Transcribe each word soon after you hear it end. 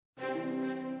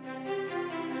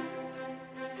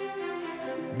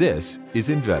This is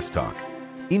Invest Talk.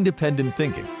 Independent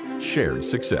thinking, shared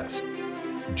success.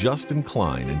 Justin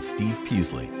Klein and Steve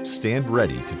Peasley stand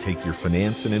ready to take your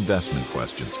finance and investment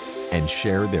questions and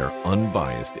share their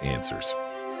unbiased answers.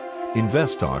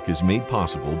 Invest Talk is made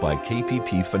possible by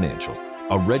KPP Financial,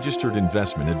 a registered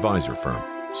investment advisor firm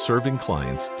serving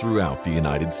clients throughout the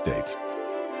United States.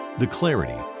 The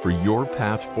clarity for your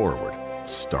path forward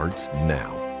starts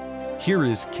now. Here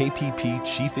is KPP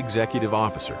Chief Executive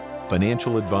Officer,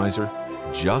 Financial Advisor,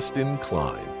 Justin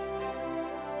Klein.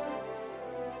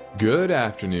 Good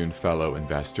afternoon, fellow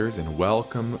investors, and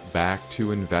welcome back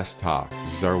to Invest Talk.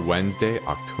 This is our Wednesday,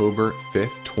 October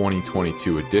 5th,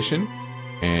 2022 edition,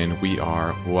 and we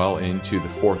are well into the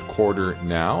fourth quarter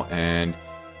now, and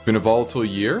it's been a volatile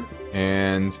year,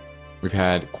 and we've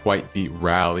had quite the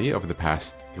rally over the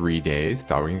past 3 days.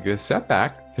 Thought we were going to get a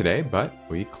setback today, but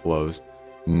we closed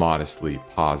modestly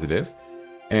positive.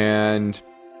 And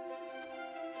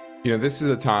this is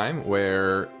a time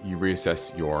where you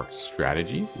reassess your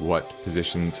strategy, what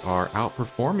positions are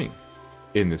outperforming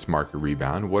in this market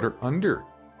rebound, what are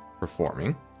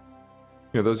underperforming.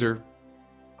 Those are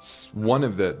one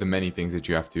of the many things that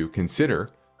you have to consider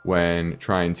when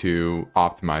trying to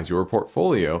optimize your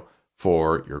portfolio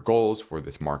for your goals, for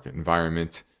this market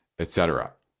environment,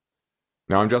 etc.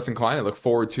 Now, I'm Justin Klein. I look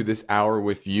forward to this hour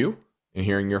with you and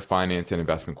hearing your finance and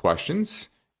investment questions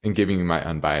and giving you my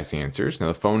unbiased answers. Now,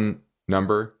 the phone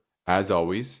number, as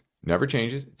always, never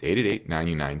changes. It's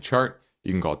 888-99-CHART.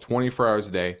 You can call 24 hours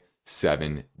a day,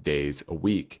 7 days a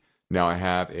week. Now, I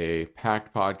have a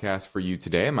packed podcast for you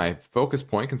today. My focus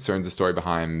point concerns the story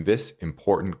behind this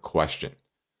important question.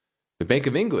 The Bank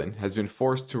of England has been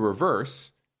forced to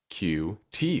reverse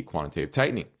QT, quantitative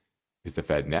tightening. Is the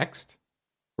Fed next?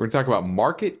 We're going to talk about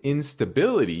market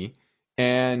instability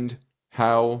and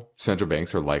how central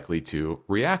banks are likely to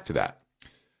react to that.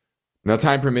 Now,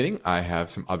 time permitting, I have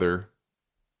some other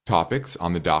topics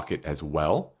on the docket as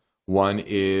well. One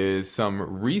is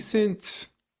some recent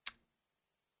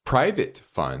private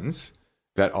funds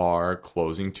that are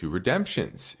closing to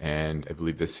redemptions. And I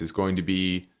believe this is going to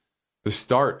be the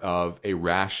start of a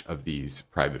rash of these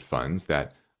private funds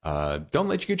that don't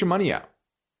let you get your money out.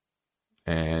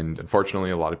 And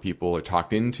unfortunately, a lot of people are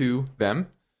talked into them,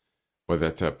 whether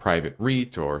it's a private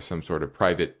REIT or some sort of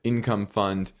private income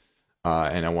fund.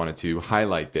 And I wanted to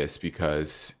highlight this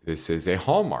because this is a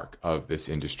hallmark of this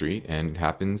industry and it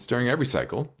happens during every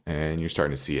cycle, and you're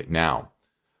starting to see it now.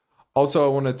 Also, I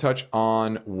want to touch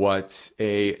on what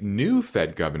a new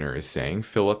Fed governor is saying,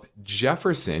 Philip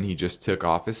Jefferson. He just took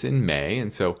office in May,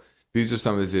 and so these are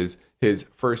some of his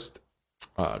first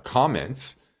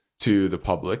comments to the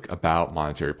public about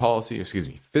monetary policy.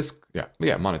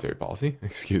 Monetary policy.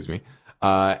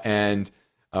 And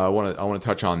I want to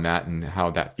touch on that and how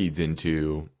that feeds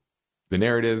into the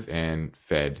narrative and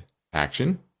Fed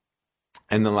action.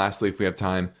 And then lastly, if we have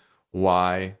time,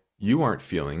 why you aren't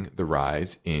feeling the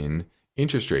rise in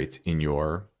interest rates in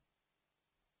your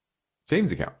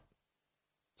savings account.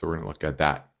 So we're going to look at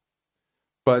that.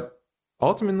 But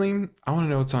ultimately, I want to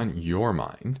know what's on your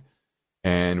mind.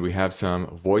 And we have some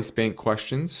voice bank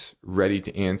questions ready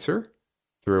to answer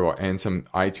and some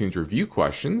iTunes review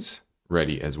questions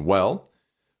ready as well.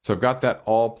 So I've got that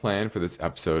all planned for this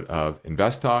episode of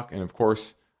Invest Talk. And of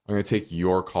course, I'm going to take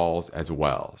your calls as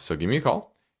well. So give me a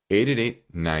call,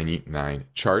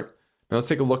 888-99-CHART. Now let's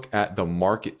take a look at the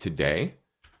market today.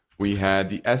 We had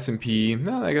the S&P,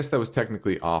 I guess that was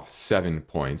technically off 7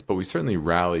 points, but we certainly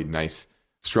rallied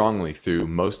strongly through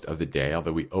most of the day,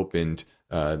 although we opened,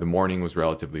 the morning was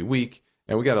relatively weak,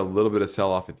 and we got a little bit of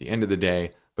sell-off at the end of the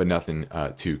day, but nothing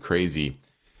too crazy.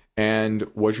 And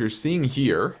what you're seeing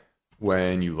here,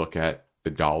 when you look at the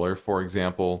dollar, for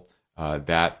example,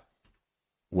 that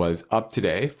was up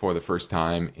today for the first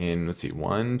time in,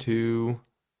 1, 2,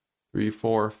 3,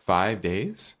 4, 5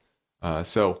 days.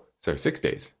 6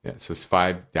 days. Yeah, so it's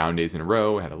 5 down days in a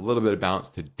row. Had a little bit of bounce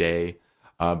today,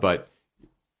 but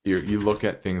you look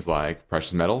at things like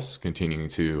precious metals continuing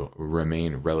to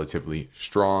remain relatively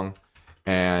strong,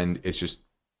 and it's just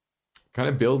kind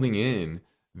of building in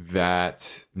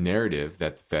that narrative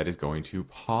that the Fed is going to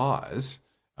pause.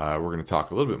 We're going to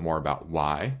talk a little bit more about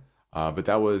why, but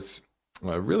that was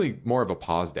really more of a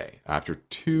pause day after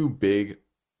 2 big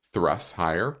thrusts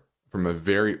higher from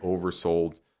very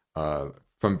oversold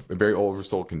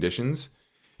conditions.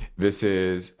 This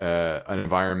is an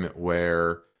environment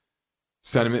where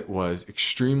sentiment was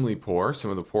extremely poor,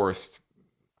 some of the poorest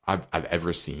I've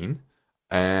ever seen,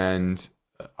 and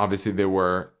obviously there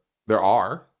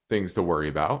are things to worry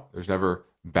about. There's never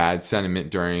bad sentiment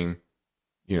during,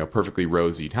 perfectly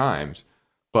rosy times,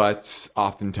 but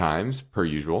oftentimes, per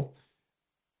usual,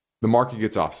 the market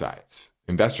gets offsides.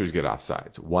 Investors get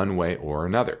offsides one way or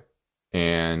another.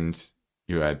 And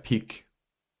you had peak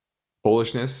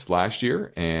bullishness last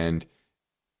year, and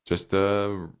just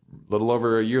a little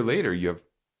over a year later, you have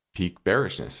peak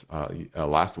bearishness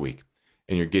last week.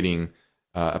 And you're getting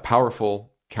a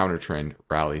powerful counter trend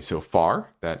rally so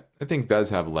far that I think does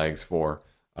have legs for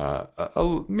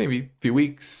maybe a few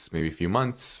weeks, maybe a few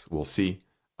months. We'll see.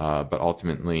 But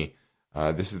ultimately,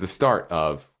 this is the start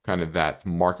of kind of that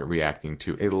market reacting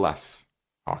to a less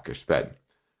hawkish Fed.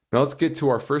 Now let's get to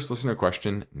our first listener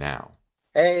question now.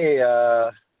 Hey,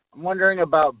 I'm wondering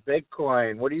about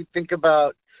Bitcoin. What do you think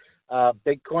about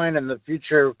Bitcoin and the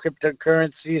future of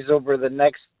cryptocurrencies over the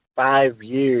next 5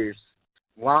 years?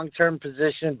 Long-term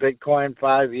position, Bitcoin,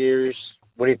 5 years.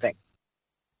 What do you think?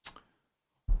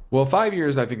 Well, 5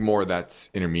 years, I think more that's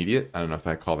intermediate. I don't know if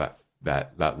I call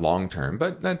that long-term,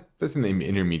 but that's in the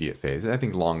intermediate phase. I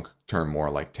think long-term more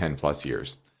like 10 plus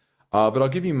years. But I'll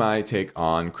give you my take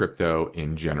on crypto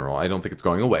in general. I don't think it's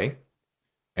going away.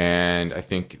 And I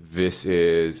think this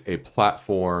is a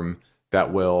platform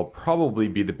that will probably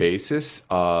be the basis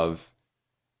of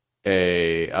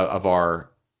our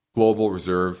global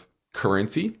reserve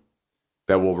currency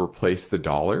that will replace the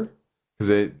dollar.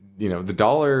 Because the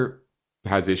dollar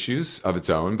has issues of its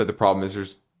own, but the problem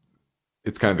is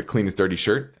it's kind of the cleanest dirty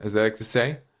shirt, as they like to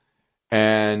say.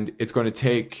 And it's going to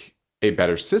take a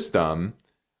better system,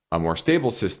 a more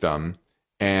stable system,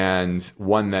 and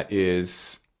one that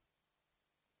is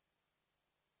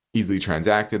easily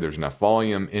transacted. There's enough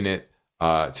volume in it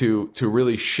to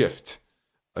really shift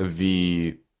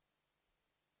the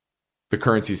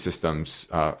currency systems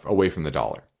away from the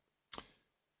dollar.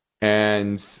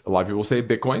 And a lot of people say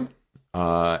Bitcoin,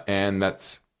 and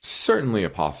that's certainly a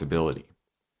possibility.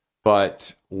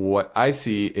 But what I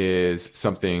see is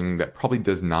something that probably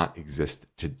does not exist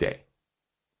today.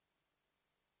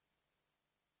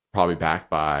 Probably backed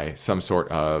by some sort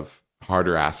of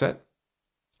harder asset,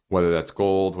 whether that's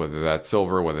gold, whether that's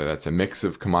silver, whether that's a mix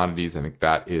of commodities. I think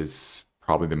that is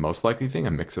probably the most likely thing,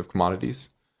 a mix of commodities.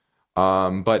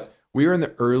 But we are in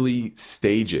the early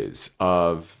stages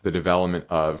of the development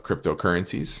of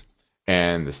cryptocurrencies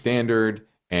and the standard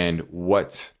and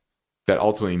what that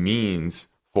ultimately means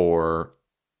for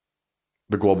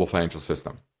the global financial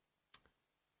system.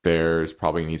 There's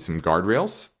probably needs some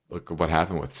guardrails. Look at what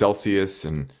happened with Celsius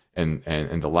and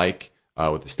the like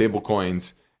with the stable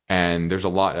coins. And there's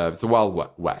it's the Wild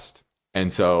West.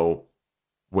 And so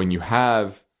when you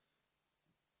have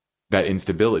that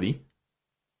instability,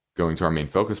 going to our main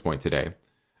focus point today,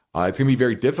 it's going to be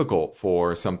very difficult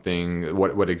for something,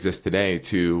 what exists today,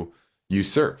 to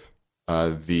usurp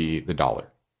the dollar.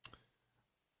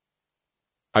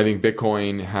 I think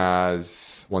Bitcoin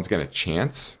has, once again, a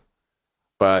chance,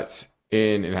 but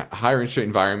in a higher interest rate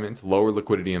environment, lower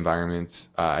liquidity environments,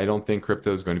 I don't think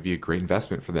crypto is going to be a great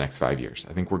investment for the next 5 years.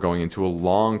 I think we're going into a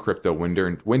long crypto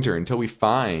winter until we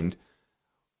find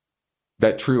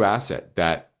that true asset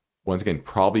that, once again,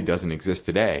 probably doesn't exist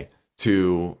today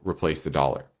to replace the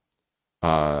dollar.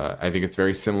 I think it's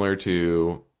very similar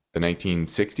to the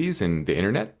 1960s and the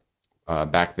internet.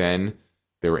 Back then,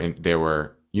 there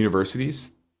were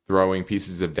universities throwing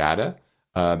pieces of data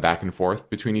back and forth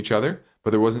between each other, but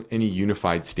there wasn't any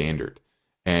unified standard.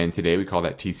 And today we call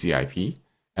that TCP.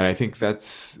 And I think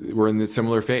we're in the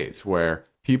similar phase where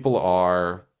people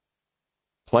are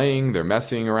playing, they're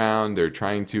messing around, they're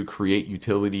trying to create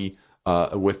utility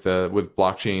with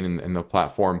blockchain and the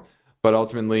platform. But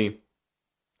ultimately,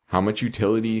 how much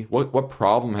utility, what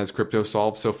problem has crypto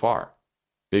solved so far?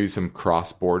 Maybe some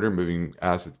cross-border moving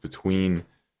assets between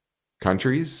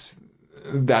countries.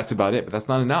 That's about it, but that's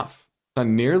not enough. Not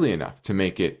nearly enough to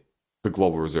make it the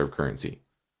global reserve currency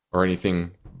or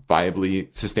anything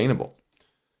viably sustainable.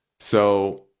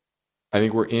 So I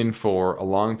think we're in for a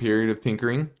long period of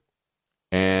tinkering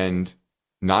and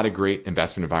not a great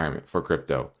investment environment for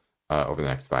crypto over the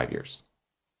next 5 years.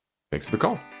 Thanks for the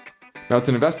call. Now it's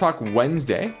an Invest Talk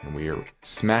Wednesday, and we are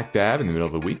smack dab in the middle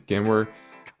of the week, and we're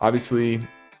obviously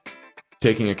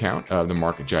taking account of the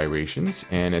market gyrations.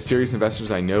 And as serious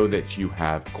investors, I know that you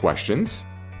have questions,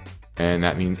 and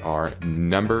that means our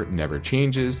number never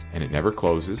changes and it never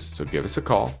closes. So give us a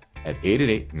call at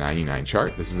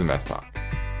 888-99-CHART. This is Invest Talk.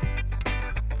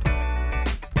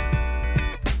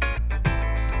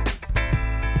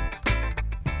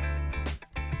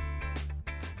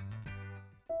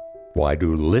 Why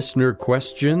do listener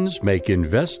questions make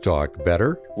Invest Talk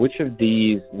better? Which of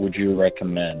these would you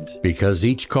recommend? Because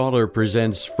each caller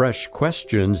presents fresh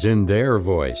questions in their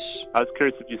voice. I was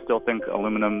curious if you still think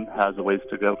aluminum has a ways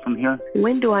to go from here.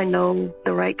 When do I know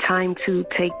the right time to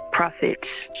take profits.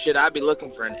 Should I be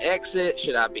looking for an exit?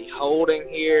 Should I be holding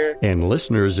here? And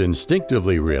listeners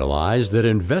instinctively realize that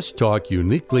Invest Talk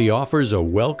uniquely offers a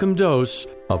welcome dose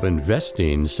of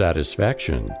investing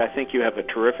satisfaction. I think you have a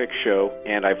terrific show,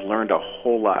 and I've learned a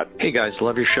whole lot. Hey guys,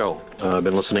 love your show. I've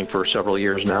been listening for several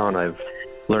years now, and I've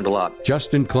learned a lot.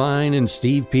 Justin Klein and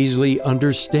Steve Peasley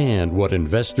understand what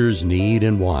investors need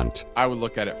and want. I would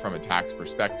look at it from a tax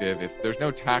perspective. If there's no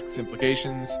tax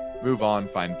implications, move on,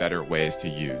 find better ways to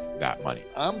use that money.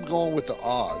 I'm going with the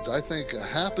odds. I think a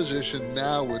half position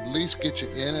now would at least get you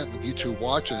in it and get you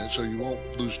watching it so you won't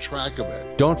lose track of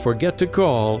it. Don't forget to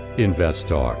call Invest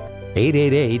Talk,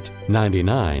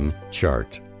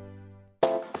 888-99-CHART.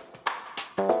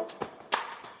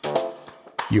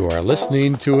 You are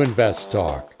listening to Invest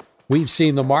Talk. We've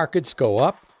seen the markets go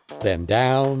up, then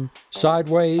down,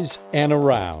 sideways, and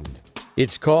around.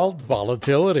 It's called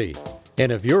volatility. And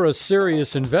if you're a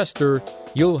serious investor,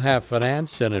 you'll have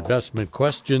finance and investment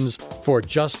questions for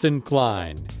Justin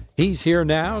Klein. He's here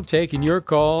now taking your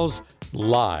calls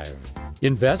live.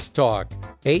 Invest Talk,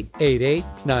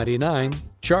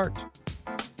 888-99-CHART.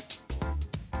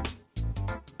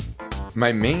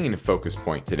 My main focus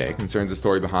point today concerns the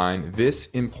story behind this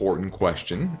important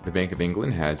question. The Bank of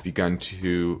England has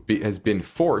been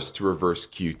forced to reverse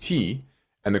QT,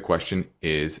 and the question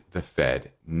is the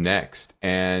Fed next.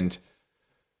 And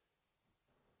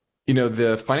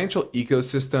the financial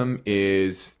ecosystem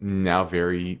is now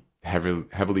very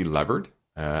heavily levered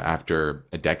after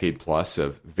a decade plus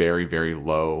of very, very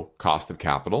low cost of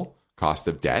capital, cost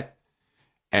of debt,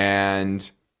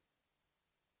 and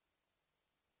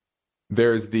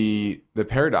there's the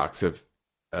paradox of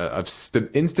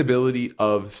instability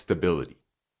of stability.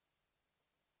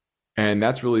 And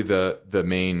that's really the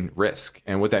main risk.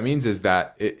 And what that means is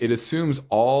that it assumes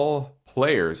all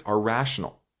players are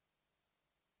rational.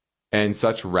 And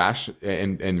such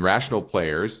rational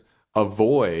players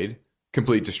avoid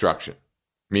complete destruction,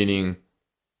 meaning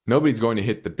nobody's going to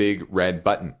hit the big red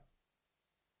button.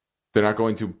 They're not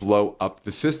going to blow up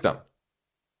the system,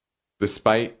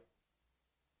 despite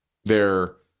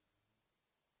their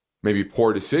maybe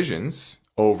poor decisions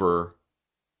over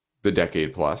the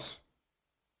decade plus,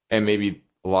 and maybe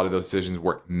a lot of those decisions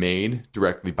weren't made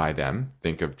directly by them.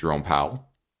 Think of Jerome Powell.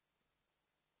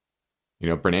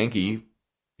 Bernanke,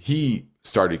 he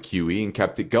started QE and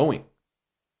kept it going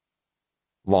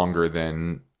longer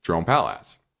than Jerome Powell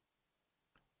has.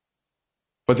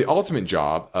 But the ultimate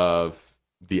job of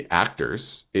the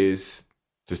actors is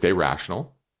to stay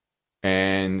rational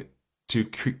and to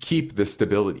keep the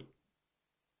stability.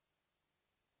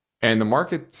 And the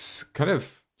market's kind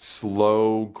of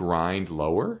slow grind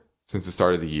lower since the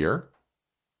start of the year.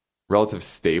 Relative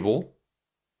stable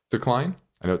decline.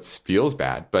 I know it feels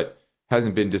bad, but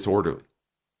hasn't been disorderly.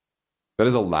 That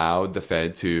has allowed the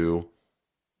Fed to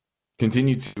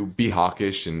continue to be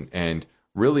hawkish and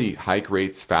really hike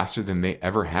rates faster than they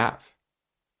ever have.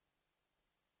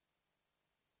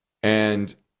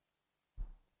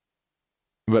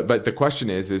 But the question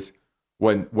is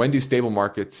when do stable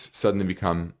markets suddenly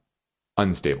become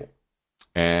unstable?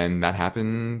 And that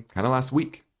happened kind of last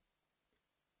week.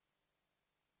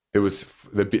 It was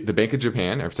the Bank of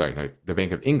the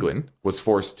Bank of England was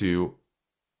forced to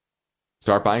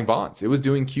start buying bonds. It was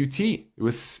doing QT.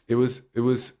 It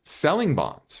was selling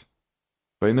bonds,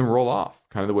 letting them roll off,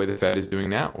 kind of the way the Fed is doing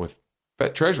now with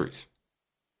Fed treasuries.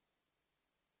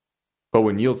 But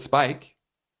when yields spike,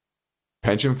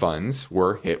 pension funds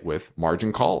were hit with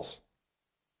margin calls,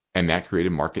 and that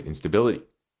created market instability.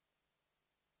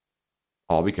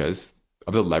 All because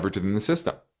of the leverage within the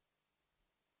system.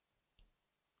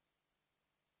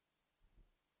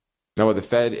 Now, while the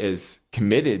Fed is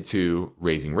committed to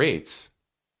raising rates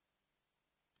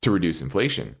to reduce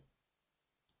inflation,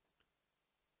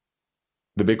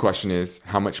 the big question is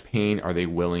how much pain are they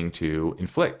willing to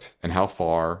inflict, and how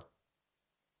far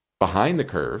behind the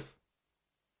curve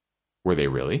were they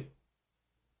really?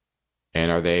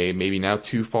 And are they maybe now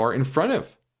too far in front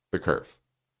of the curve?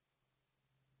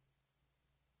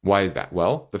 Why is that?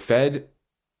 Well, the Fed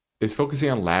is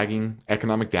focusing on lagging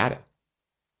economic data.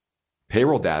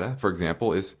 Payroll data, for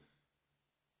example, is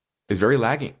very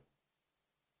lagging.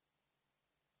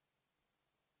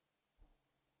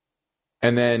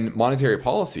 And then monetary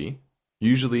policy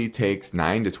usually takes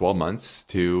 9 to 12 months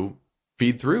to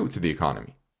feed through to the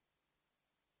economy.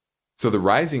 So the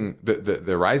rise in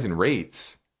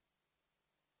rates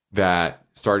that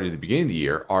started at the beginning of the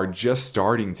year are just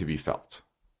starting to be felt.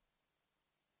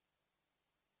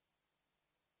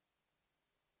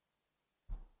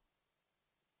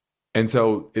 And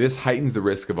so this heightens the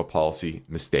risk of a policy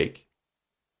mistake.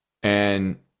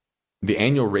 And the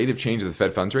annual rate of change of the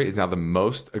Fed funds rate is now the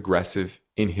most aggressive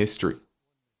in history.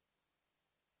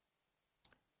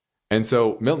 And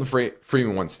so Milton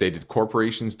Friedman once stated,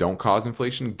 corporations don't cause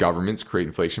inflation, governments create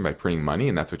inflation by printing money.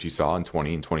 And that's what you saw in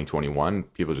 2021,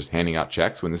 people just handing out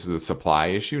checks when this is a supply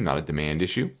issue, not a demand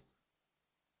issue.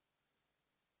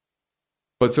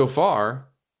 But so far,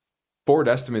 forward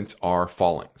estimates are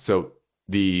falling. So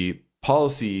the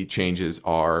policy changes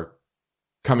are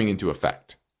coming into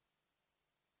effect.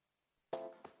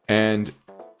 And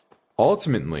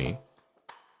ultimately,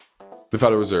 the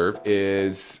Federal Reserve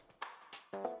is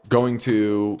going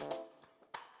to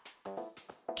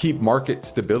keep market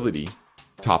stability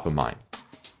top of mind.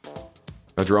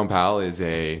 Now, Jerome Powell is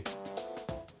a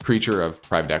creature of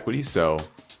private equity, so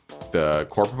the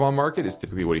corporate bond market is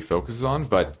typically what he focuses on,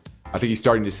 but I think he's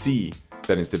starting to see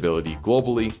that instability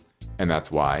globally, and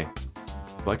that's why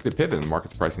he's likely to pivot, and the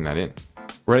market's pricing that in.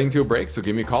 We're heading to a break, so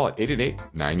give me a call at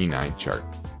 888-99-CHART.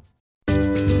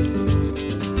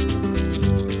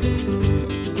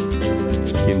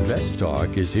 Invest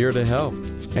Talk is here to help.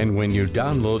 And when you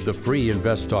download the free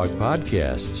Invest Talk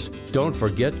podcasts, don't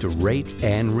forget to rate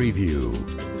and review.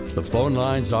 The phone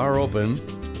lines are open,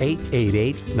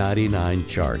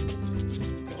 888-99-CHART.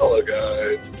 Hello,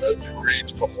 guys. That's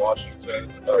Reach from Washington.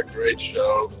 Great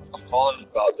show. I'm calling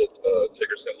about the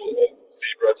ticker symbol of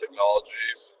Zebra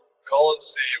Technologies. Call and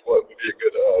see what would be a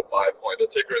good buy point. The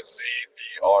ticker is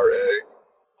ZBRA.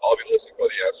 I'll be listening for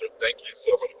the answer. Thank you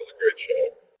so much for the great show.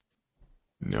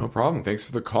 No problem. Thanks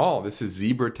for the call. This is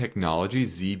Zebra Technology,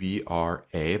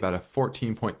 ZBRA, about a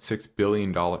 $14.6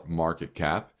 billion market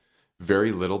cap,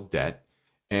 very little debt.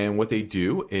 And what they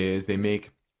do is they make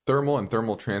thermal and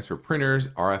thermal transfer printers,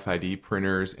 RFID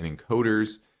printers and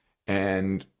encoders,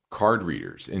 and card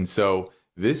readers. And so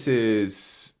this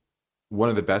is one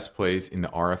of the best plays in the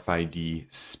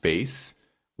RFID space.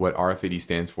 What RFID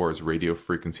stands for is radio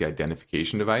frequency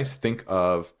identification device. Think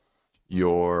of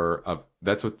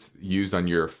that's what's used on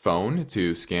your phone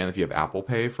to scan if you have Apple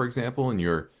Pay, for example, and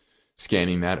you're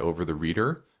scanning that over the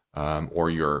reader, or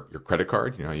your credit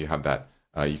card. You know, you have that.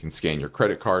 You can scan your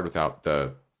credit card without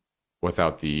the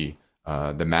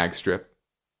mag strip.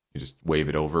 You just wave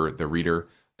it over the reader.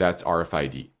 That's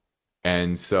RFID.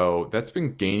 And so that's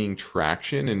been gaining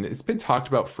traction, and it's been talked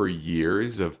about for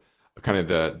years of kind of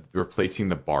the replacing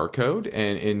the barcode.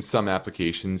 And in some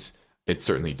applications, it's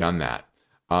certainly done that.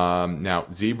 Now,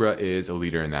 Zebra is a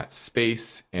leader in that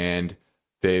space, and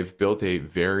they've built a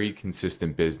very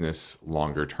consistent business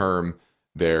longer term.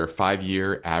 Their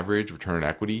 5-year average return on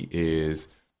equity is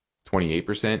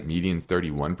 28%, median's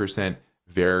 31%,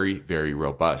 very, very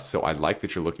robust. So I like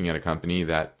that you're looking at a company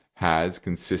that has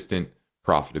consistent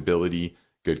profitability,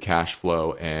 good cash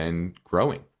flow, and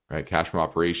growing, right? Cash from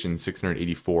operations,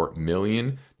 $684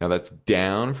 million. Now that's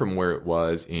down from where it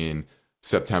was in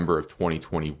September of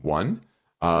 2021.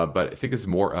 But I think it's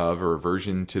more of a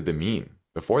reversion to the mean.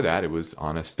 Before that, it was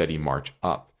on a steady march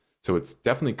up. So it's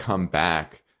definitely come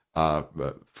back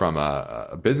from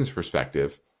a business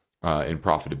perspective in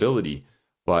profitability.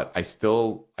 But I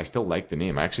still like the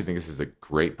name. I actually think this is a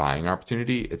great buying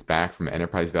opportunity. It's back from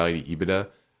enterprise value to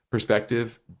EBITDA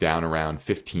perspective, down around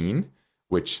 15,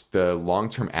 which the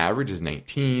long-term average is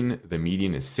 19. The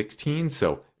median is 16.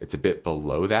 So it's a bit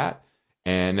below that.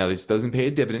 And now this doesn't pay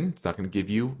a dividend. It's not going to give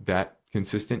you that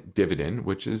consistent dividend,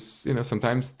 which is,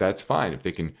 sometimes that's fine if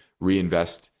they can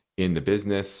reinvest in the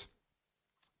business.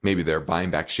 Maybe they're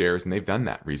buying back shares, and they've done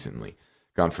that recently.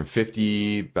 Gone from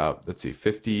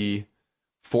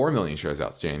 54 million shares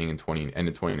outstanding in end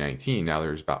of 2019. Now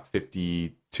there's about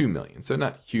 52 million. So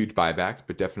not huge buybacks,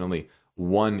 but definitely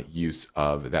one use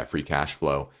of that free cash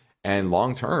flow. And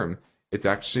long term, it's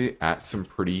actually at a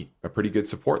pretty good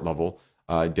support level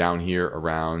down here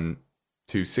around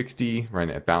 260, right?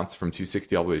 It bounced from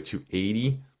 260 all the way to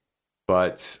 280,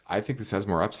 but I think this has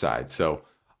more upside. So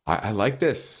I like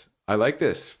this.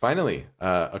 Finally,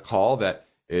 a call that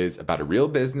is about a real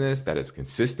business that has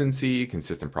consistency,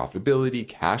 consistent profitability,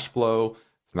 cash flow.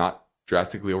 It's not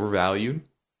drastically overvalued.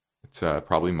 It's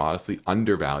probably modestly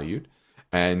undervalued.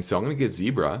 And so I'm going to give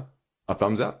Zebra a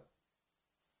thumbs up.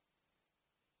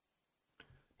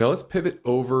 Now let's pivot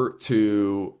over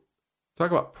to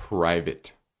talk about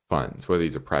private funds, whether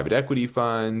these are private equity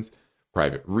funds,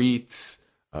 private REITs,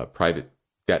 private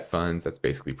debt funds. That's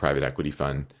basically private equity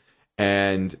fund.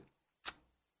 And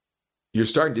you're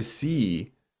starting to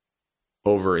see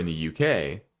over in the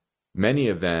UK, many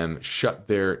of them shut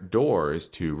their doors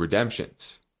to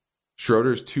redemptions.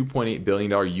 Schroders' $2.8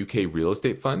 billion UK real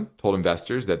estate fund told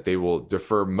investors that they will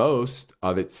defer most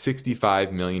of its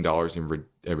 $65 million in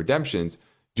redemptions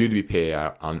due to be paid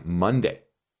out on Monday.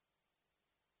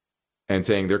 and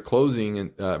saying they're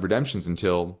closing redemptions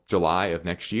until July of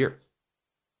next year.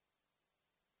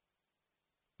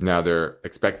 Now, they're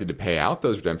expected to pay out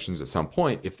those redemptions at some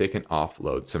point if they can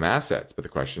offload some assets. But the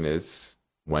question is,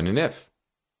 when and if?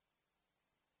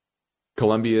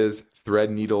 Columbia's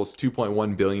Threadneedle's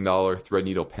 $2.1 billion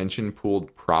Threadneedle Pension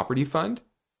Pooled Property Fund,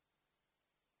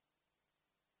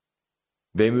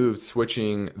 they moved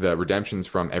switching the redemptions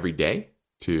from every day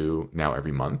to now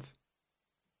every month.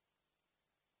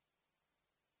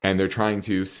 And they're trying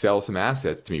to sell some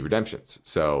assets to meet redemptions.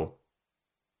 So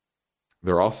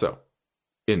they're also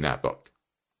in that book.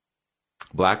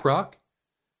 BlackRock,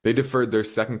 they deferred their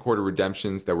second quarter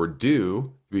redemptions that were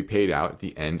due to be paid out at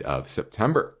the end of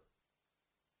September.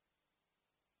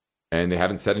 And they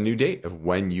haven't set a new date of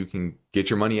when you can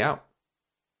get your money out.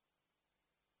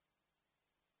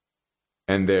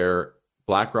 And their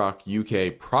BlackRock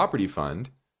UK Property Fund,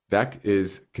 that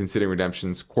is considering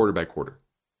redemptions quarter by quarter.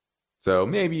 So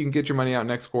maybe you can get your money out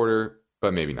next quarter,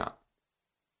 but maybe not.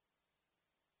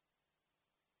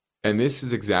 And this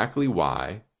is exactly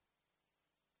why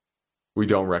we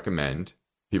don't recommend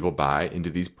people buy into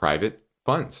these private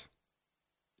funds.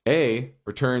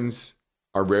 Returns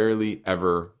are rarely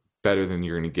ever better than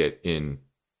you're going to get in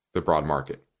the broad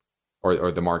market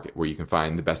or the market where you can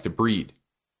find the best of breed.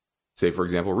 Say, for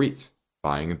example, REITs,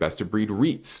 buying the best of breed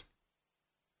REITs.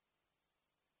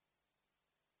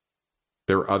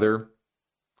 There are other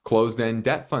closed-end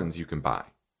debt funds you can buy.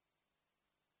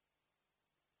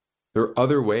 There are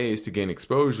other ways to gain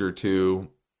exposure to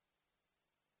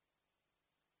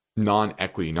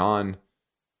non-equity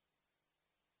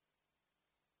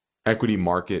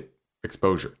market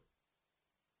exposure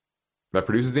that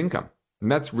produces income. And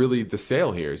that's really the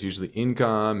sale here, is usually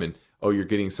income and, you're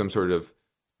getting some sort of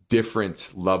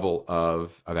different level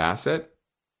of asset.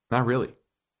 Not really.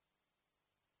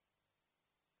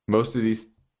 Most of these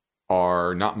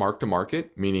are not mark to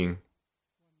market, meaning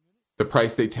the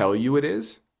price they tell you it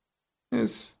is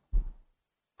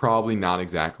probably not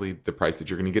exactly the price that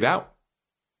you're going to get out.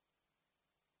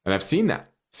 And I've seen that. I've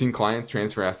seen clients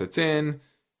transfer assets in,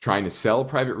 trying to sell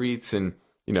private REITs, and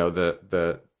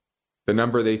the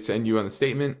number they send you on the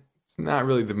statement is not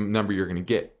really the number you're going to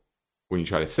get when you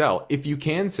try to sell, if you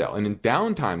can sell. And in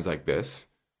downtimes like this,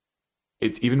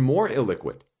 it's even more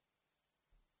illiquid.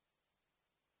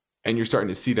 And you're starting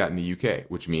to see that in the UK,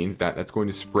 which means that that's going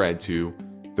to spread to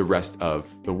the rest of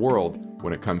the world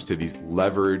when it comes to these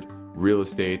levered real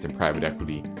estate and private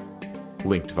equity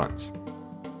linked funds.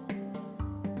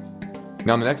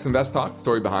 Now, in the next Invest Talk,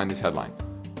 story behind this headline: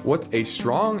 what a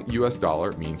strong US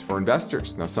dollar means for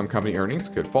investors. Now, some company earnings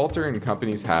could falter, and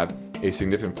companies have a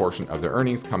significant portion of their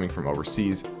earnings coming from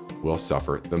overseas will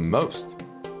suffer the most.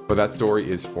 But that story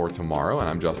is for tomorrow, and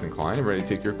I'm Justin Klein. I'm ready to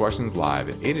take your questions live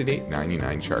at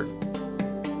 888-99-CHART.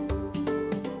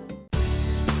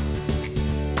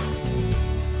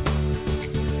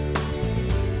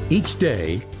 Each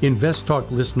day, Invest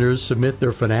Talk listeners submit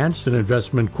their finance and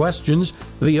investment questions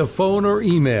via phone or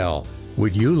email.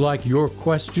 Would you like your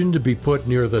question to be put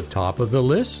near the top of the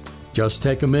list? Just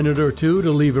take a minute or two to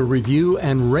leave a review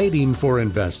and rating for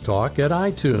Invest Talk at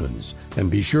iTunes. And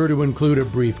be sure to include a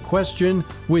brief question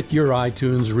with your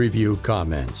iTunes review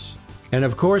comments. And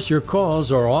of course, your calls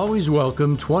are always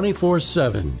welcome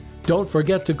 24/7. Don't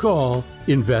forget to call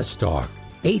Invest Talk,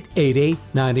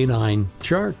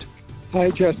 888-99-CHART. Hi,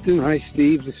 Justin. Hi,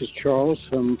 Steve. This is Charles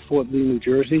from Fort Lee, New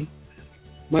Jersey.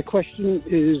 My question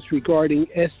is regarding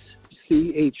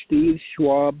SCHD,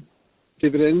 Schwab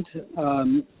dividend.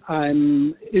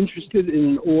 I'm interested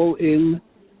in all-in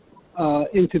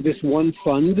into this one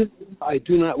fund. I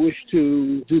do not wish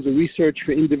to do the research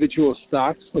for individual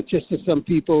stocks, but just as some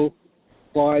people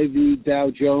buy the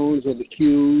Dow Jones or the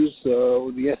Qs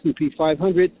or the S&P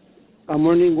 500, I'm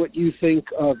wondering what you think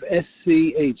of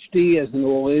SCHD as an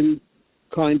all-in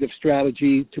kind of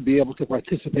strategy to be able to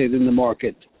participate in the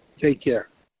market. Take care.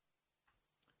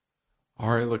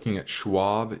 All right, looking at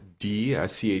Schwab D,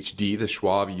 SCHD, the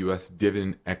Schwab U.S.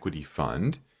 Dividend Equity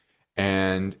Fund.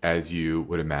 And as you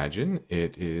would imagine,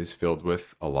 it is filled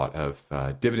with a lot of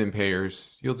dividend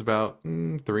payers. Yields about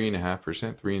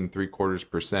 3.5%,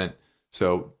 3.75%.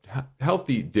 So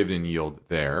healthy dividend yield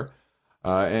there.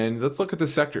 And let's look at the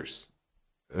sectors,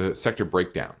 sector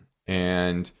breakdown.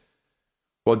 And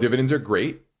while dividends are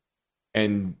great,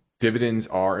 and dividends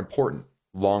are important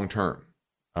long-term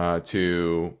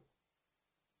to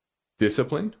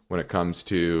discipline when it comes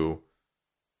to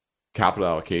capital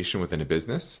allocation within a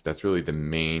business. That's really the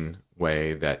main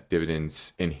way that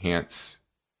dividends enhance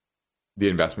the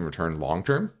investment return long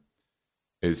term,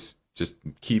 is just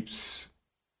keeps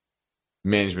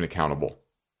management accountable.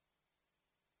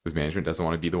 because management doesn't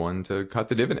want to be the one to cut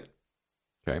the dividend.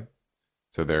 Okay.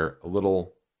 So they're a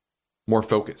little more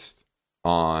focused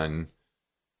on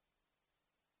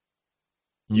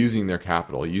using their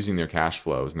capital, using their cash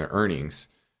flows and their earnings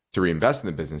to reinvest in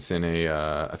the business in a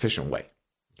efficient way.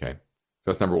 Okay. So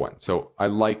that's number one. So I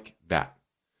like that.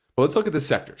 But let's look at the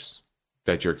sectors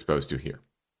that you're exposed to here.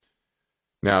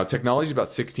 Now, technology is about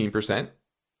 16%.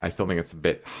 I still think it's a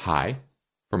bit high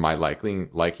for my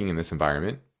liking in this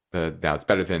environment. Now, it's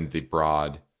better than the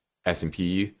broad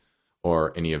S&P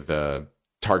or any of the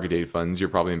target date funds you're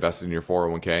probably invested in your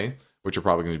 401k, which are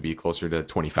probably going to be closer to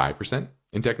 25%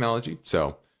 in technology.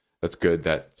 So that's good.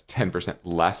 That's 10%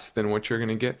 less than what you're going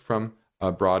to get from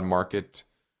a broad market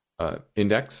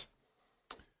index.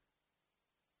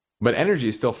 But energy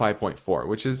is still 5.4,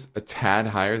 which is a tad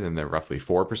higher than the roughly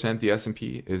 4% the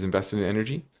S&P is invested in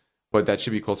energy, but that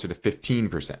should be closer to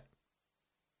 15%.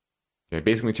 Okay,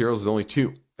 basic materials is only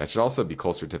 2. That should also be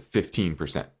closer to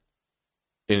 15%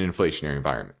 in an inflationary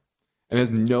environment. And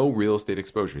has no real estate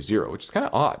exposure, 0, which is kind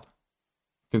of odd,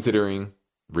 considering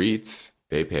REITs,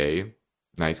 they pay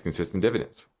nice, consistent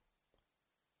dividends.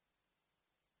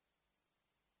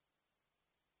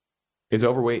 Is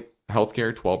overweight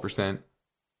healthcare 12%?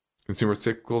 Consumer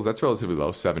cyclicals, that's relatively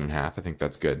low, 7.5. I think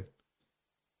that's good.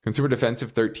 Consumer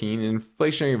defensive, 13. In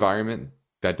inflationary environment,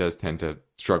 that does tend to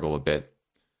struggle a bit.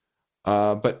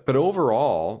 But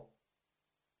overall,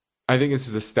 I think this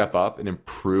is a step up, an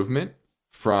improvement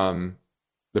from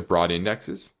the broad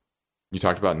indexes. You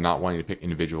talked about not wanting to pick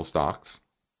individual stocks.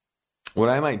 What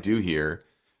I might do here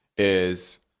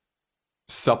is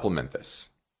supplement this.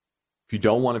 If you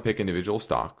don't want to pick individual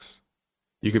stocks,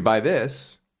 you could buy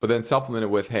this, but then supplement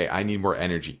it with, hey, I need more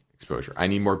energy exposure. I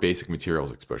need more basic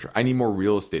materials exposure. I need more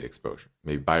real estate exposure.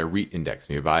 Maybe buy a REIT index.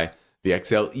 Maybe buy the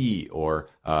XLE or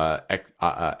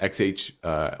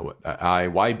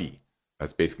XHIYB.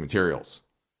 That's basic materials.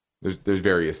 There's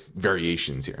various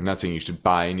variations here. I'm not saying you should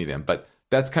buy any of them, but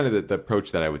that's kind of the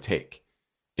approach that I would take.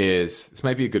 Is this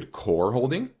might be a good core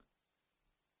holding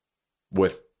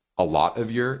with a lot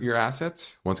of your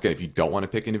assets. Once again, if you don't want to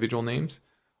pick individual names,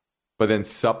 but then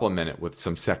supplement it with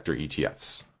some sector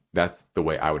ETFs. That's the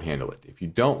way I would handle it if you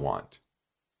don't want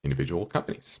individual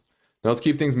companies. Now let's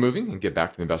keep things moving and get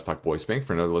back to the Invest Talk Voice Bank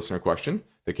for another listener question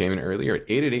that came in earlier at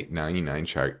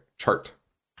 888-99-CHART.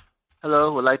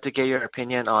 Hello, would like to get your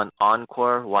opinion on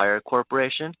Encore Wire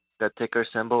Corporation. The ticker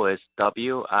symbol is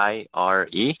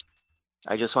WIRE.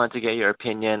 I just wanted to get your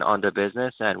opinion on the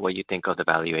business and what you think of the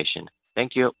valuation.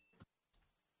 Thank you.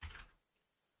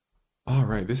 All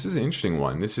right, this is an interesting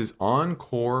one. This is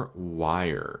Encore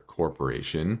Wire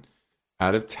Corporation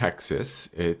out of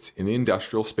Texas. It's in the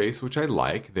industrial space, which I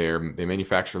like. They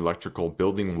manufacture electrical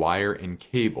building wire and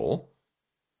cable.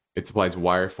 It supplies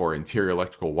wire for interior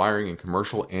electrical wiring in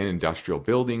commercial and industrial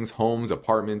buildings, homes,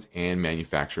 apartments, and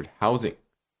manufactured housing.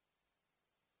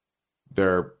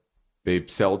 They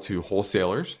sell to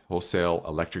wholesalers, wholesale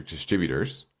electric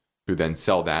distributors, who then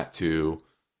sell that to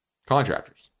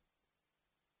contractors.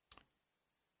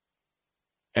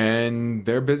 And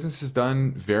their business has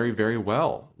done very, very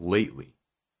well lately.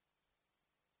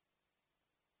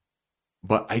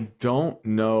 But I don't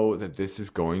know that this is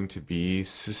going to be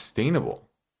sustainable.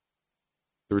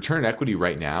 The return on equity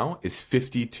right now is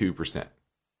 52%.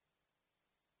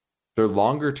 Their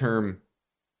longer term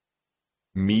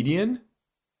median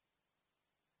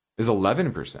is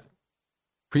 11%.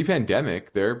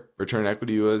 Pre-pandemic, their return on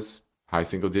equity was high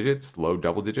single digits, low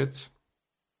double digits.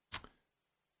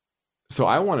 So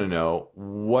I want to know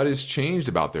what has changed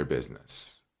about their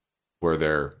business,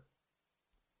 what's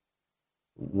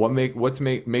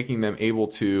making them able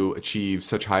to achieve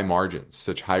such high margins,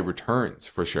 such high returns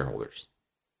for shareholders.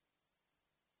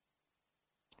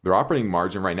 Their operating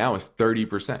margin right now is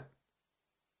 30%.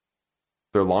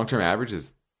 Their long-term average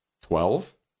is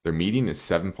 12. Their median is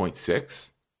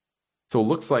 7.6. So it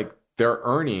looks like they're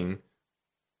earning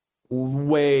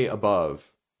way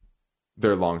above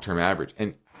their long-term average.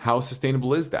 And how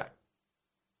sustainable is that?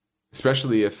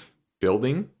 Especially if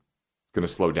building is going to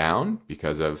slow down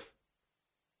because of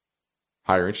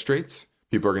higher interest rates.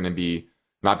 People are going to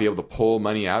not be able to pull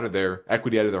money out of their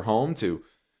equity out of their home to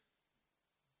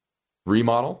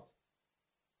remodel.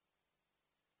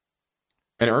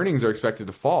 And earnings are expected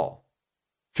to fall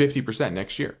 50%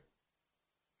 next year.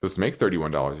 Supposed to make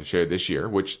 $31 a share this year,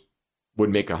 which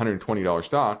would make a $120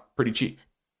 stock pretty cheap.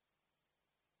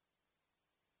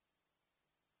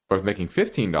 But if making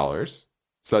 $15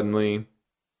 suddenly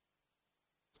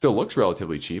still looks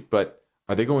relatively cheap, but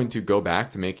are they going to go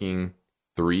back to making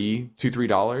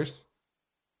 $3,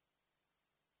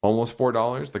 almost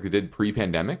 $4 like they did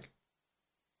pre-pandemic?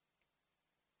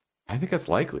 I think that's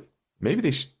likely. Maybe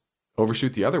they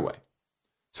overshoot the other way.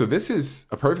 So this is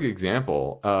a perfect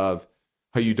example of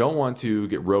how you don't want to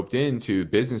get roped into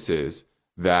businesses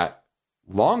that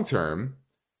long-term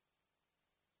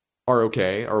are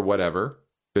okay or whatever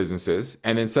businesses,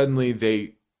 and then suddenly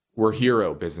they were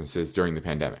hero businesses during the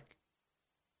pandemic.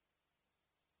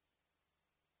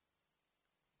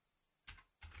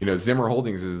 Zimmer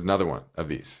Holdings is another one of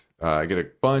these. I get a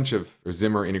bunch of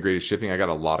Zimmer integrated shipping. I got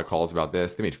a lot of calls about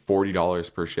this. They made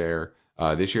 $40 per share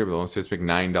this year, but they'll supposed to make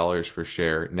 $9 per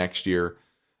share next year.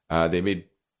 They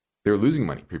were losing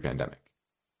money pre-pandemic,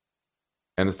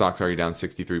 and the stock's already down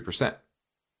 63%.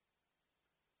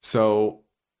 So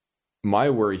my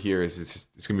worry here is it's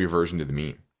going to be a reversion to the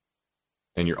mean,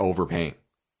 and you're overpaying.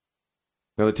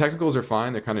 Now the technicals are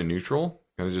fine; they're kind of neutral.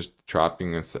 Kind of just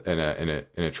dropping in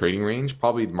a trading range.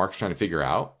 Probably the market's trying to figure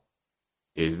out,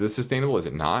 is this sustainable? Is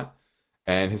it not?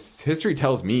 And his history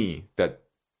tells me that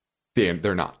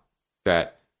they're not.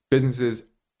 That businesses,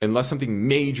 unless something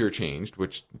major changed,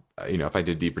 which, if I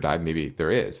did a deeper dive, maybe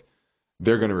there is,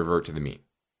 they're going to revert to the mean.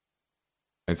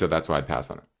 And so that's why I'd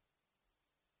pass on it.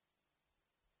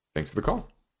 Thanks for the call.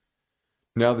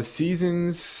 Now the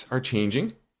seasons are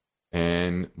changing.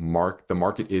 And the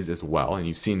market is as well. And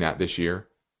you've seen that this year.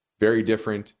 Very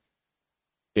different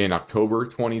in October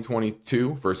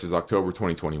 2022 versus October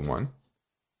 2021.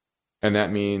 And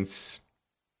that means,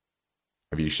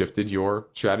 have you shifted your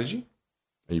strategy?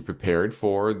 Are you prepared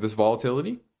for this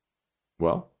volatility?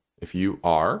 Well, if you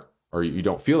are, or you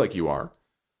don't feel like you are,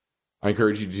 I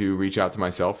encourage you to reach out to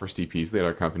myself or Steve Peasley at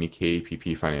our company,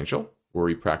 KPP Financial, where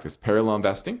we practice parallel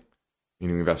investing,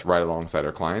 meaning we invest right alongside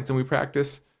our clients, and we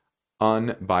practice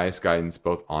unbiased guidance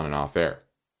both on and off air.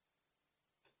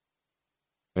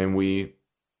 And we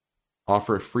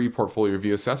offer a free portfolio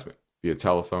review assessment via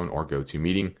telephone or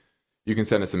GoToMeeting. You can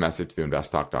send us a message to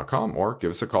investtalk.com or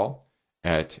give us a call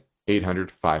at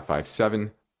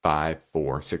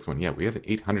 800-557-5461. Yeah, we have an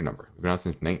 800 number. We've been on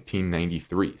since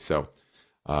 1993. So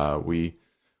we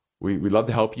love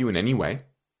to help you in any way.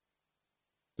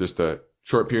 Just a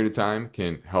short period of time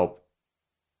can help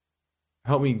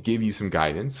me give you some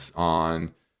guidance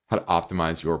on how to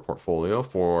optimize your portfolio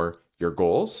for your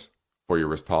goals, for your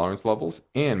risk tolerance levels,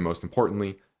 and most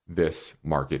importantly, this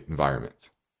market environment.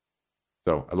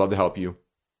 So I'd love to help you.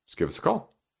 Just give us a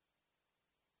call.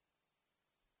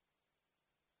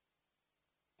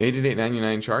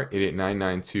 888-99-CHART,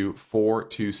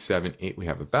 888-992-4278. We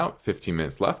have about 15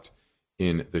 minutes left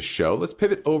in the show. Let's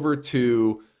pivot over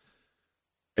to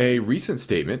a recent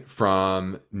statement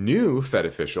from new Fed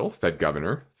official, Fed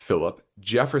Governor Philip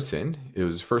Jefferson. It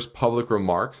was his first public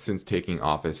remarks since taking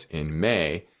office in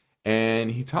May. And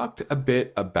he talked a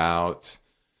bit about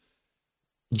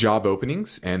job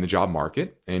openings and the job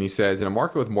market. And he says, in a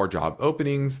market with more job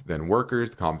openings than workers,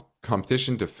 the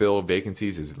competition to fill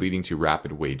vacancies is leading to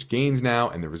rapid wage gains now,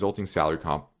 and the resulting salary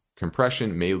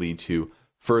compression may lead to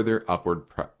further upward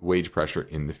wage pressure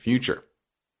in the future.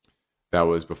 That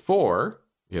was before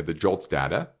you had the JOLTS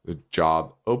data, the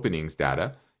job openings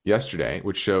data yesterday,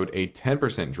 which showed a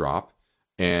 10% drop,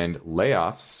 and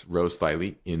layoffs rose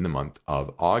slightly in the month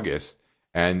of August.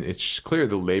 And it's clear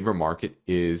the labor market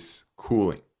is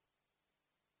cooling.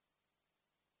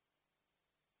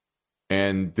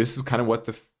 And this is kind of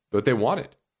what they wanted.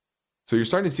 So you're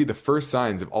starting to see the first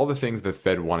signs of all the things the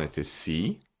Fed wanted to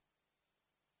see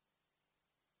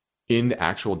in the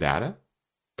actual data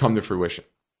come to fruition.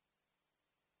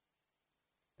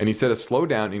 And he said a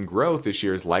slowdown in growth this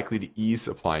year is likely to ease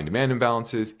supply and demand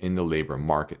imbalances in the labor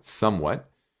market somewhat.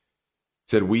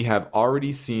 He said we have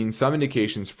already seen some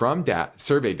indications from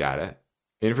survey data,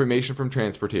 information from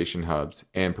transportation hubs,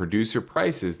 and producer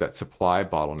prices that supply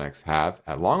bottlenecks have,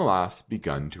 at long last,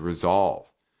 begun to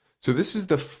resolve. So this is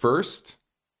the first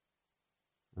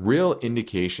real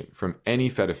indication from any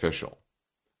Fed official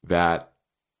that,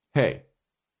 hey,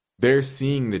 they're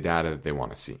seeing the data that they want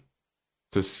to see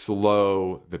to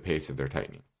slow the pace of their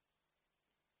tightening.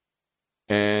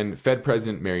 And Fed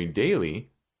President Mary Daly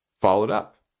followed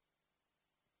up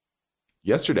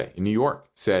yesterday in New York,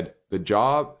 said the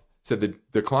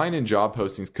decline in job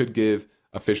postings could give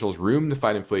officials room to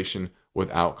fight inflation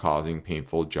without causing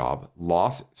painful job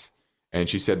losses. And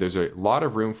she said there's a lot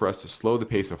of room for us to slow the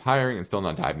pace of hiring and still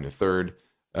not dive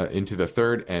into the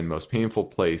third and most painful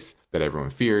place that everyone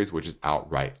fears, which is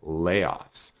outright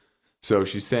layoffs. So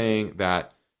she's saying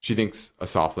that she thinks a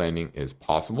soft landing is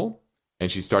possible,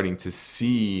 and she's starting to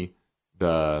see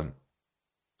the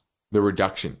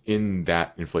reduction in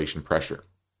that inflation pressure.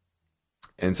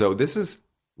 And so this is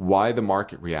why the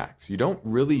market reacts. You don't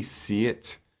really see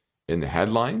it in the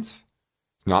headlines.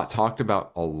 It's not talked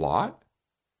about a lot,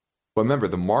 But remember,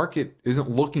 the market isn't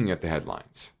looking at the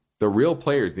headlines. The real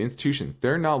players, the institutions,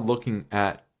 they're not looking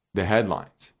at the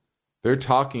headlines. They're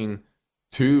talking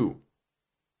to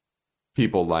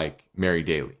people like Mary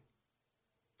Daly,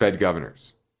 Fed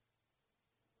governors.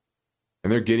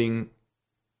 And they're getting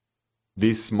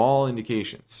these small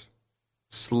indications,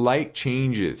 slight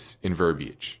changes in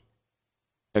verbiage.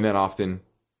 And that often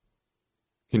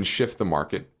can shift the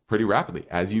market pretty rapidly,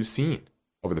 as you've seen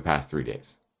over the past 3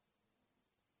 days.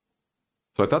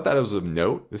 So I thought that was of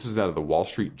note. This is out of the Wall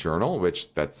Street Journal,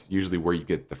 which that's usually where you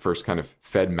get the first kind of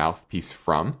Fed mouthpiece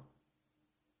from.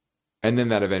 And then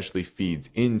that eventually feeds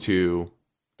into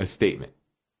a statement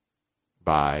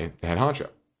by the head honcho,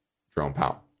 Jerome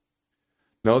Powell.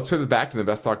 Now let's pivot back to the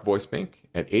Invest Talk voice bank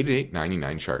at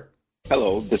 888-99-CHART.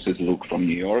 Hello, this is Luke from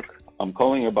New York. I'm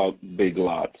calling about Big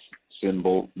Lots,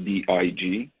 symbol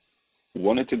BIG.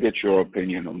 Wanted to get your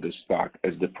opinion on this stock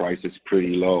as the price is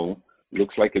pretty low.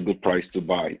 Looks like a good price to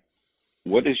buy.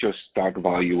 What is your stock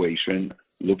valuation?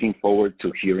 Looking forward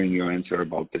to hearing your answer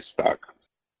about this stock.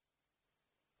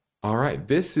 All right,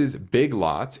 this is Big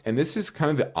Lots, and this is kind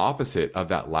of the opposite of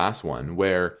that last one,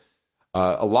 where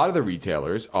a lot of the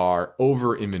retailers are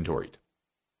over inventoried.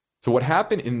 So what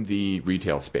happened in the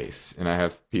retail space, and I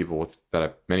have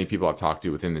many people I've talked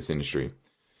to within this industry,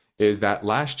 is that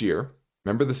last year,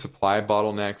 remember the supply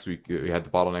bottlenecks? We had the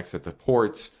bottlenecks at the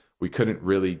ports. We couldn't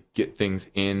really get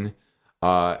things in.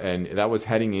 And that was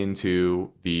heading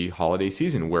into the holiday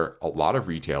season, where a lot of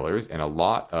retailers and a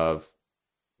lot of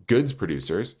goods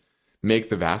producers make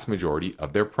the vast majority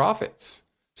of their profits.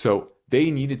 So they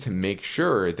needed to make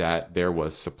sure that there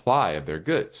was supply of their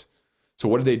goods. So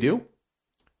what did they do?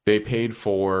 They paid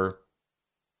for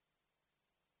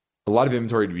a lot of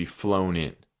inventory to be flown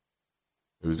in.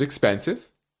 It was expensive,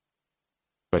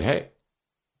 but hey,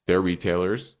 their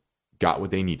retailers got what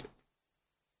they needed.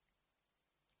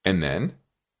 And then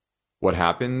what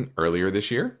happened earlier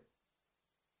this year?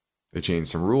 They changed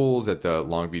some rules at the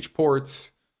Long Beach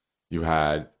ports. You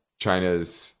had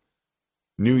China's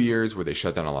New Year's where they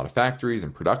shut down a lot of factories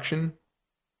and production.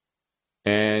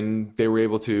 And they were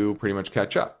able to pretty much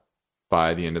catch up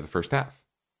by the end of the first half.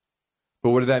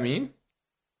 But what did that mean?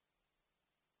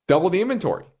 Double the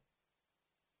inventory.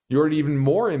 You ordered even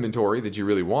more inventory that you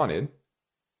really wanted.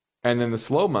 And then the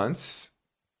slow months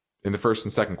in the first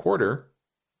and second quarter,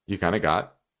 you kind of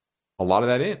got a lot of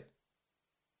that in.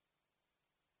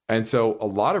 And so a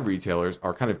lot of retailers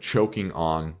are kind of choking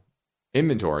on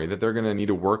inventory that they're going to need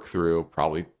to work through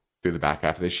probably through the back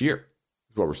half of this year,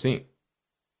 is what we're seeing.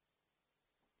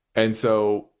 And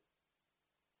so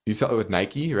you saw it with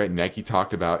Nike, right? Nike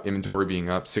talked about inventory being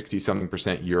up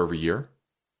 60-something% year over year.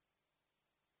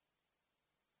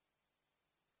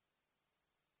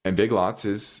 And Big Lots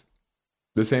is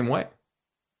the same way.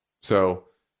 So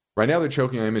right now they're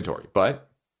choking on inventory, but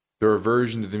the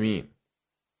reversion to the mean.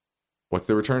 What's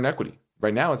the return on equity?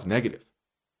 Right now it's negative.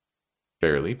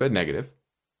 Barely, but negative.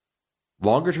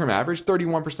 Longer term average,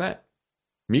 31%.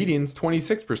 Median's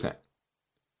 26%.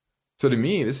 So to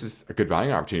me, this is a good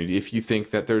buying opportunity if you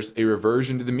think that there's a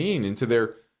reversion to the mean into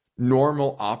their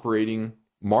normal operating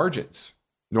margins,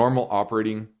 normal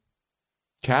operating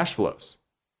cash flows.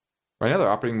 Right now, their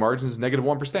operating margins is negative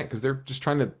 1% because they're just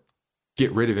trying to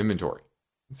get rid of inventory.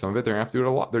 Some of it they're going to have to do it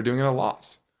a lot. They're doing it at a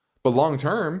loss. But long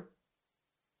term,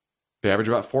 they average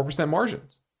about 4%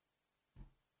 margins.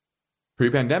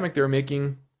 Pre-pandemic, they were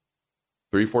making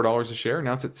 $3, $4 a share.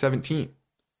 Now it's at 17.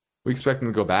 We expect them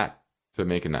to go back to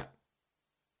making that.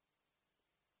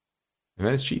 And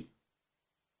then it's cheap.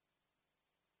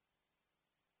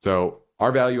 So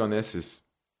our value on this is,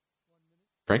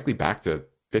 frankly, back to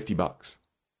 $50.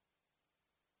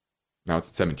 Now it's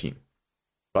at 17.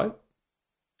 But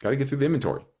got to get through the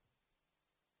inventory.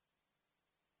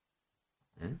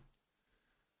 Right.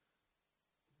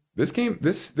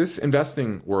 This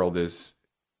investing world is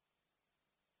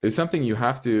something you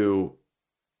have to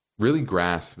really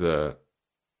grasp the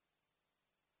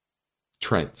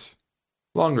trends,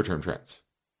 longer term trends.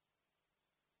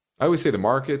 I always say the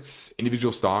markets,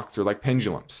 individual stocks are like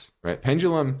pendulums, right?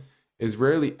 Pendulum is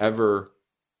rarely ever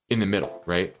in the middle,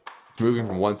 right? It's moving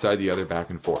from one side to the other, back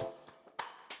and forth.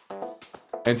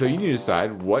 And so you need to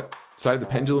decide what side of the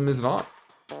pendulum is it on.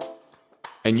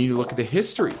 And you need to look at the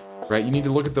history, right? You need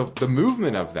to look at the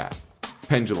movement of that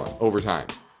pendulum over time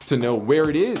to know where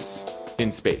it is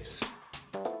in space.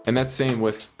 And that's the same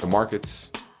with the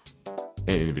markets and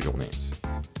individual names.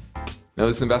 Now,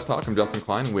 this is Invest Talk. I'm Justin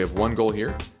Klein, and we have one goal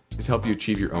here, is to help you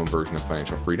achieve your own version of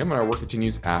financial freedom. And our work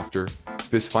continues after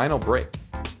this final break.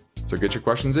 So get your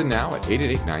questions in now at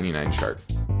 888-99-CHART.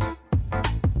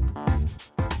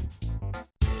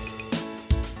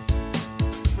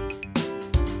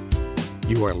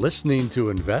 You are listening to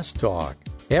Invest Talk.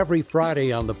 Every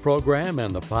Friday on the program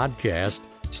and the podcast,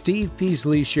 Steve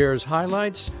Peasley shares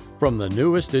highlights from the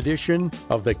newest edition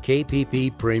of the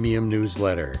KPP Premium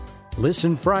Newsletter.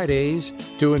 Listen Fridays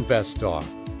to Invest Talk.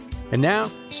 And now,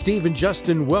 Steve and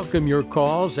Justin welcome your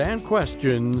calls and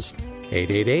questions.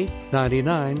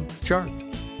 888-99-CHART.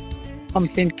 I'm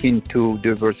thinking to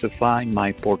diversify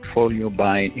my portfolio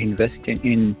by investing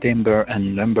in timber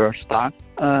and lumber stock.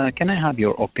 Can I have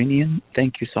your opinion?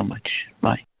 Thank you so much.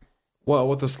 Bye. Well,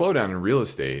 with the slowdown in real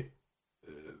estate,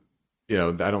 I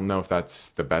don't know if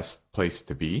that's the best place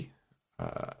to be.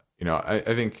 I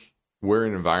think we're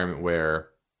in an environment where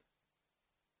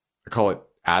I call it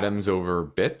atoms over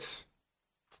bits.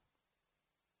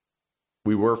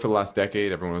 We were for the last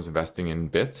decade, everyone was investing in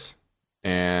bits.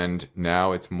 And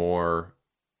now it's more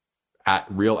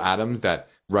real atoms that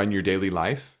run your daily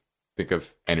life. Think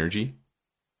of energy.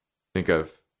 Think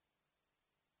of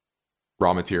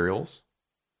raw materials.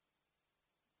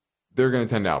 They're going to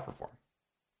tend to outperform.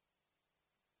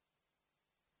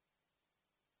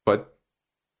 But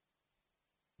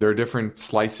there are different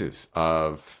slices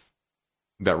of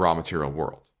that raw material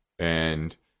world.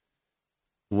 And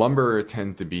lumber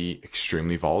tends to be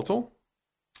extremely volatile.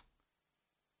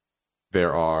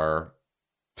 There are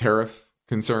tariff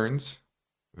concerns.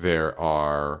 It's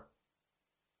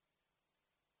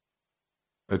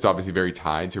obviously very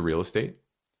tied to real estate.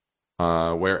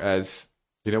 Whereas,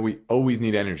 we always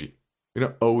need energy. We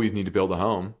don't always need to build a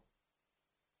home.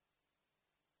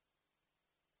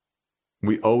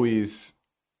 We always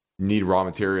need raw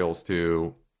materials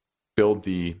to build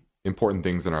the important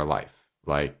things in our life,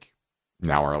 like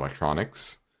now our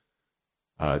electronics,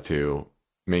 to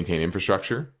maintain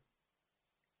infrastructure.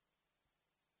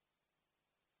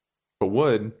 But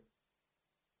wood,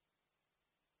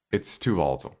 it's too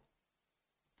volatile.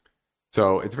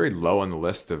 So it's very low on the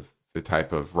list of the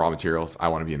type of raw materials I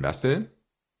want to be invested in.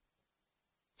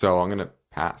 So I'm going to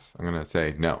pass. I'm going to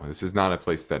say, no, this is not a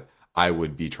place that I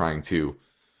would be trying to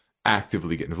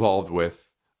actively get involved with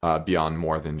beyond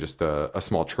more than just a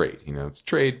small trade.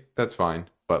 Trade, that's fine.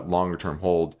 But longer term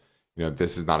hold,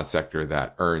 this is not a sector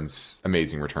that earns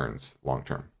amazing returns long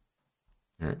term.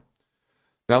 All right.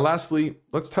 Now, lastly,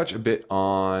 let's touch a bit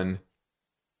on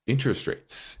interest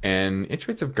rates. And interest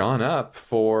rates have gone up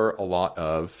for a lot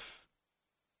of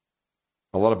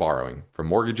borrowing, from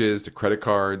mortgages to credit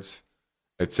cards,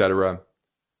 etc.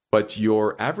 But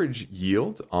your average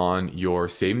yield on your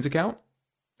savings account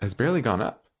has barely gone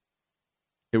up.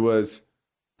 It was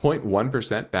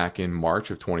 0.1% back in March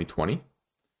of 2020,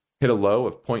 hit a low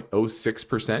of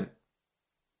 0.06%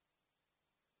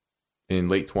 in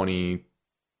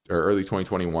early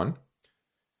 2021.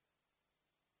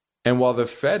 And while the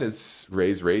Fed has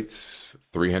raised rates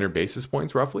 300 basis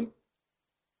points roughly,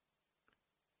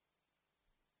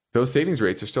 those savings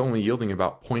rates are still only yielding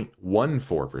about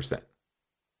 0.14%.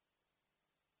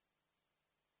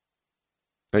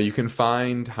 Now you can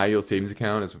find high yield savings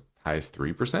account as high as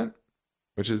 3%,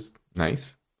 which is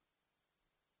nice.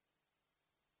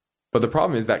 But the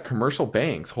problem is that commercial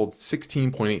banks hold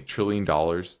 $16.8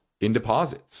 trillion in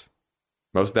deposits.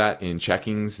 Most of that in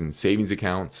checkings and savings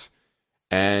accounts,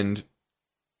 and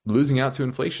losing out to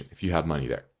inflation if you have money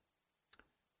there.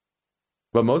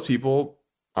 But most people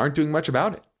aren't doing much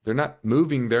about it. They're not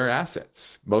moving their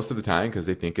assets most of the time because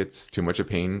they think it's too much a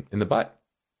pain in the butt.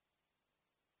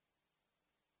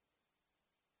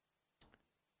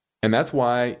 And that's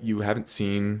why you haven't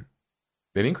seen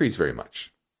it increase very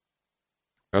much.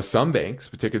 Now, some banks,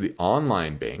 particularly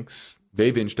online banks,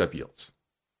 they've inched up yields.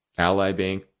 Ally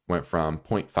Bank went from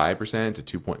 0.5%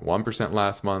 to 2.1%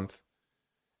 last month.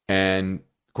 And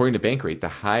according to Bankrate, the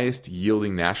highest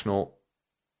yielding national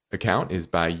account is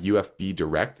by UFB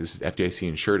Direct. This is FDIC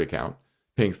insured account,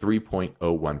 paying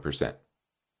 3.01%.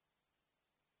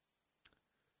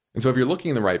 And so if you're looking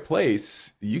in the right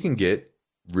place, you can get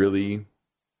really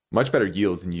much better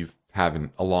yields than you've had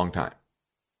in a long time.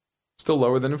 Still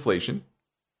lower than inflation,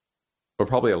 but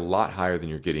probably a lot higher than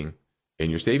you're getting in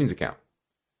your savings account.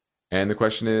 And the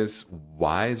question is,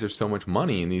 why is there so much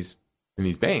money in these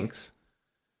banks?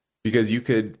 Because you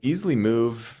could easily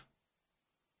move.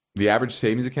 The average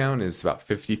savings account is about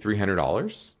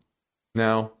 $5,300.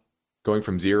 Now, going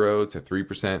from 0 to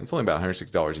 3%, it's only about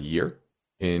 $160 a year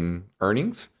in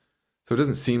earnings. So it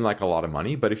doesn't seem like a lot of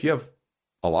money. But if you have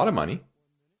a lot of money,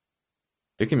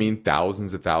 it can mean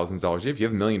thousands of dollars a year. If you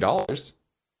have $1 million,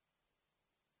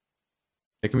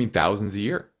 it can mean thousands a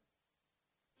year.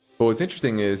 But what's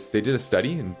interesting is they did a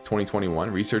study in 2021.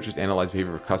 Researchers analyzed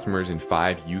behavior of customers in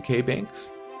 5 UK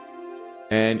banks.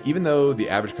 And even though the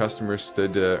average customer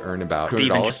stood to earn about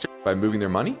 $200 by moving their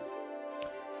money,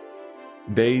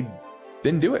 they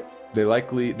didn't do it.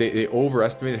 They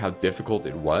overestimated how difficult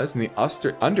it was, and they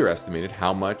underestimated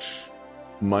how much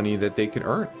money that they could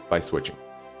earn by switching.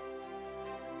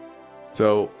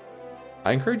 So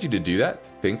I encourage you to do that.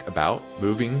 Think about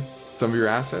moving some of your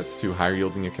assets to higher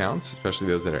yielding accounts, especially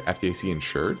those that are FDIC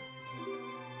insured.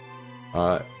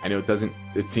 I know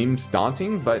it seems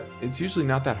daunting, but it's usually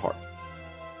not that hard.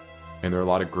 And there are a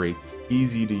lot of great,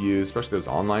 easy to use, especially those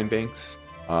online banks.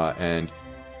 And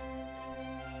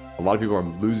a lot of people are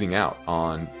losing out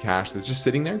on cash that's just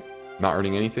sitting there, not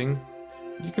earning anything.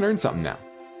 You can earn something now,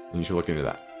 and you should look into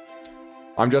that.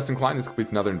 I'm Justin Klein. This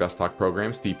completes another Invest Talk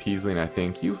program. Steve Peasley and I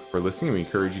thank you for listening. We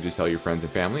encourage you to tell your friends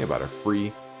and family about our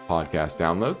free podcast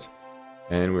downloads.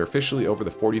 And we're officially over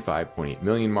the 45.8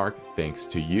 million mark, thanks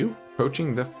to you,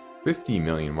 approaching the 50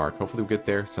 million mark. Hopefully we'll get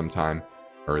there sometime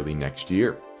early next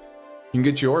year. You can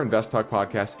get your Invest Talk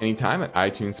podcast anytime at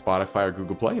iTunes, Spotify, or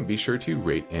Google Play, and be sure to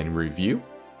rate and review.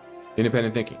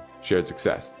 Independent thinking, shared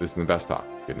success. This is Invest Talk.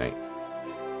 Good night.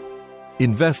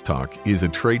 Invest Talk is a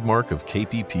trademark of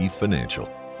KPP Financial.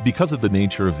 Because of the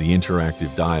nature of the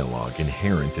interactive dialogue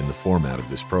inherent in the format of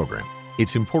this program,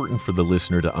 it's important for the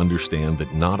listener to understand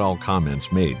that not all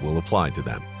comments made will apply to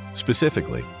them.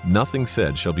 Specifically, nothing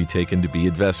said shall be taken to be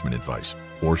investment advice,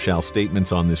 or shall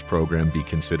statements on this program be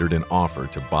considered an offer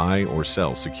to buy or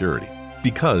sell security.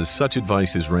 Because such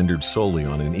advice is rendered solely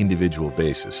on an individual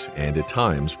basis and at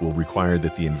times will require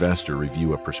that the investor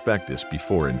review a prospectus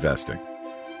before investing.